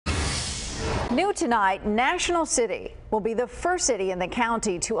New tonight, National City will be the first city in the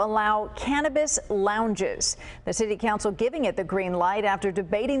county to allow cannabis lounges. The city council giving it the green light after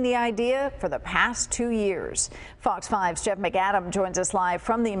debating the idea for the past 2 years. Fox 5's Jeff McAdam joins us live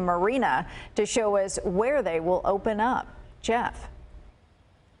from the marina to show us where they will open up. Jeff.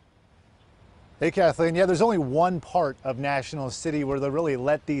 Hey Kathleen, yeah, there's only one part of National City where they'll really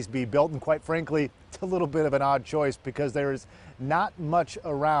let these be built, and quite frankly, it's a little bit of an odd choice because there is not much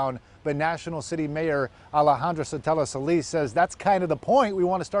around. But National City Mayor Alejandra Solis says that's kind of the point. We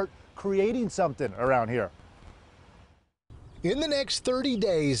want to start creating something around here. In the next 30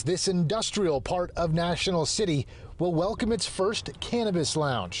 days, this industrial part of National City will welcome its first cannabis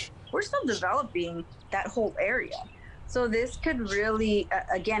lounge. We're still developing that whole area. So this could really,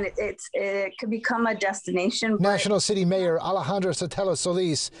 again, it could become a destination. National City Mayor Alejandra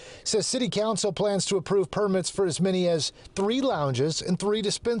Solis says City Council plans to approve permits for as many as 3 lounges and 3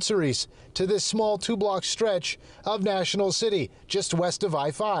 dispensaries to this small 2-block stretch of National City, just west of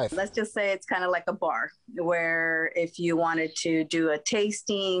I-5. Let's just say it's kind of like a bar where if you wanted to do a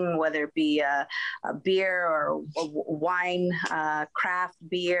tasting, whether it be a beer or a wine, craft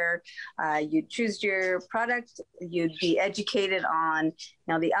beer, you choose your product, you'd be educated on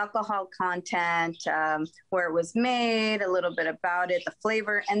the alcohol content, where it was made, a little bit about it, the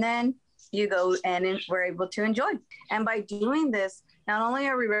flavor, and then you go and we're able to enjoy. And by doing this, not only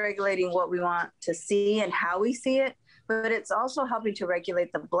are we regulating what we want to see and how we see it, but it's also helping to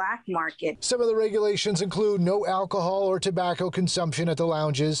regulate the black market. Some of the regulations include no alcohol or tobacco consumption at the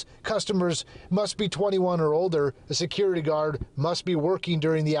lounges. Customers must be 21 or older. A security guard must be working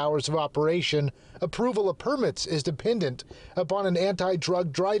during the hours of operation. Approval of permits is dependent upon an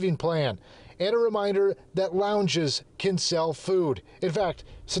anti-drug driving plan. And a reminder that lounges can sell food. In fact,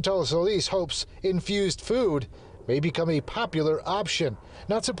 Solis hopes infused food may become a popular option.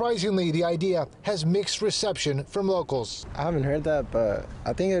 Not surprisingly, the idea has mixed reception from locals. I haven't heard that, but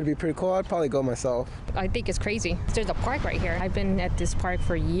I think it'd be pretty cool. I'd probably go myself. I think it's crazy. There's a park right here. I've been at this park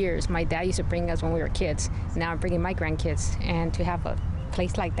for years. My dad used to bring us when we were kids. Now I'm bringing my grandkids. And to have a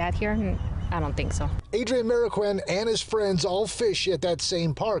place like that here, I don't think so. Adrian Mariquin and his friends all fish at that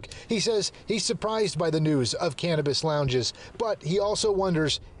same park. He says he's surprised by the news of cannabis lounges, but he also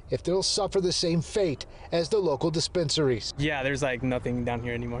wonders if they'll suffer the same fate as the local dispensaries. Yeah, there's like nothing down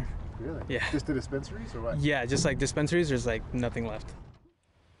here anymore. Really? Yeah. Just the dispensaries or what? Yeah, just like dispensaries, there's like nothing left.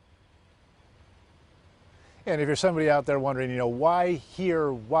 And if you're somebody out there wondering, why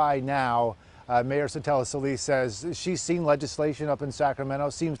here, why now? Mayor Solis says she's seen legislation up in Sacramento,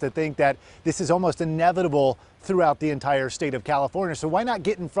 seems to think that this is almost inevitable throughout the entire state of California. So why not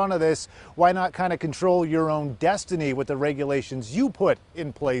get in front of this? Why not kind of control your own destiny with the regulations you put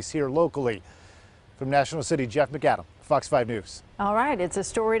in place here locally? From National City, Jeff McAdam, Fox 5 News. All right, it's a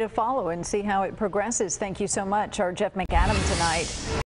story to follow and see how it progresses. Thank you so much, our Jeff McAdam tonight.